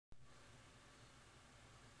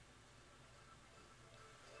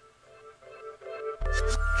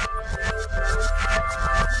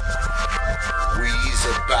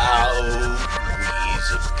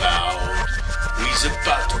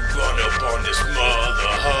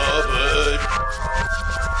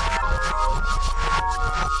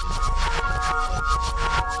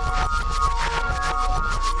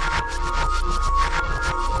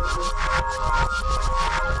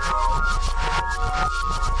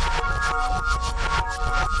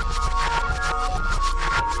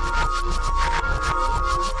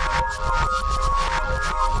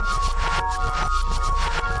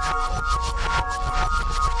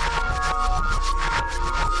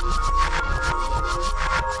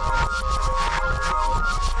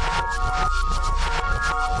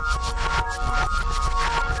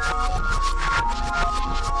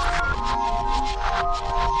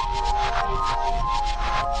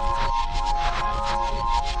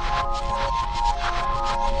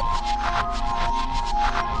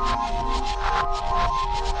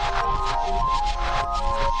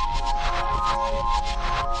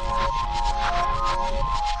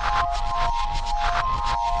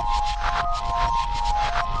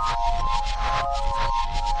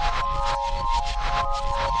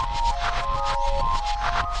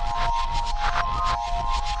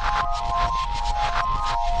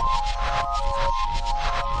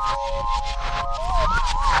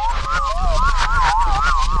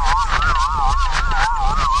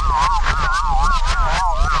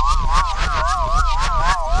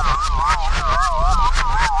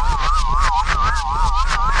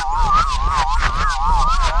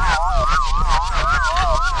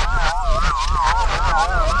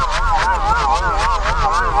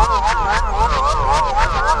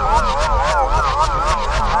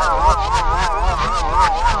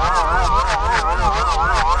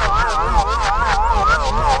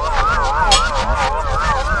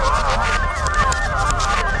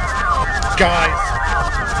Guys!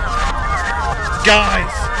 Guys!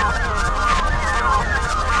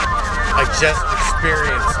 I just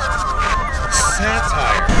experienced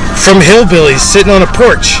satire. From hillbillies sitting on a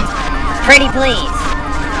porch. Pretty please.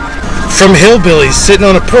 From hillbillies sitting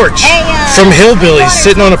on a porch. Hey, From hillbillies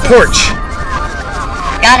sitting on a porch.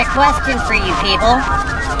 Got a question for you people.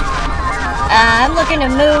 I'm looking to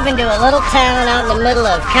move into a little town out in the middle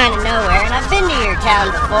of kind of nowhere, and I've been to your town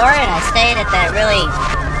before, and I stayed at that really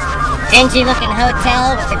dingy-looking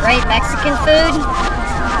hotel with the great Mexican food.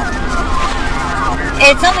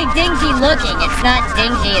 It's only dingy-looking. It's not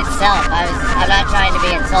dingy itself. I'm not trying to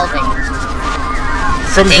be insulting.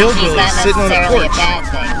 From Dingy's hillbillies not sitting on a necessarily porch. a bad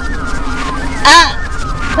thing.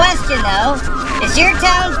 Question though, is your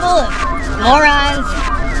town full of morons,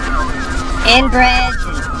 inbreds,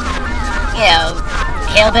 and, you know,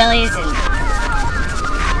 hillbillies and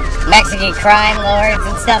Mexican crime lords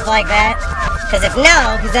and stuff like that? Because if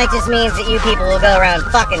no, because that just means that you people will go around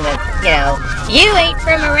fucking with, you know, you ain't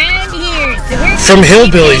from around here, so we're From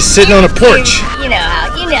hillbillies sitting on a porch. You know how,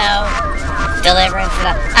 Deliverance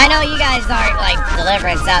and all. I know you guys aren't like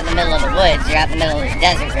Deliverance out in the middle of the woods. You're out in the middle of the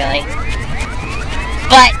desert, really.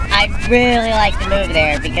 But I'd really like to move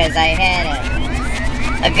there because I had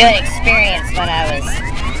a good experience when I was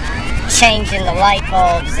changing the light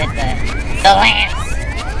bulbs at the lamps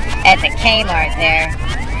at the Kmart there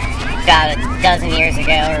about a dozen years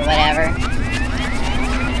ago or whatever.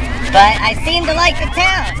 But I seem to like the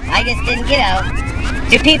town. I just didn't,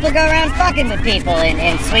 do people go around fucking with people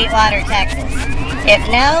in Sweetwater, Texas? If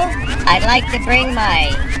no, I'd like to bring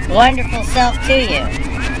my wonderful self to you.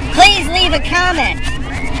 Please leave a comment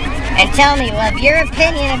and tell me of your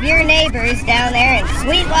opinion of your neighbors down there in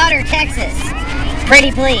Sweetwater, Texas.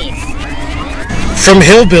 Pretty please. From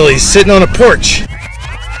hillbillies sitting on a porch.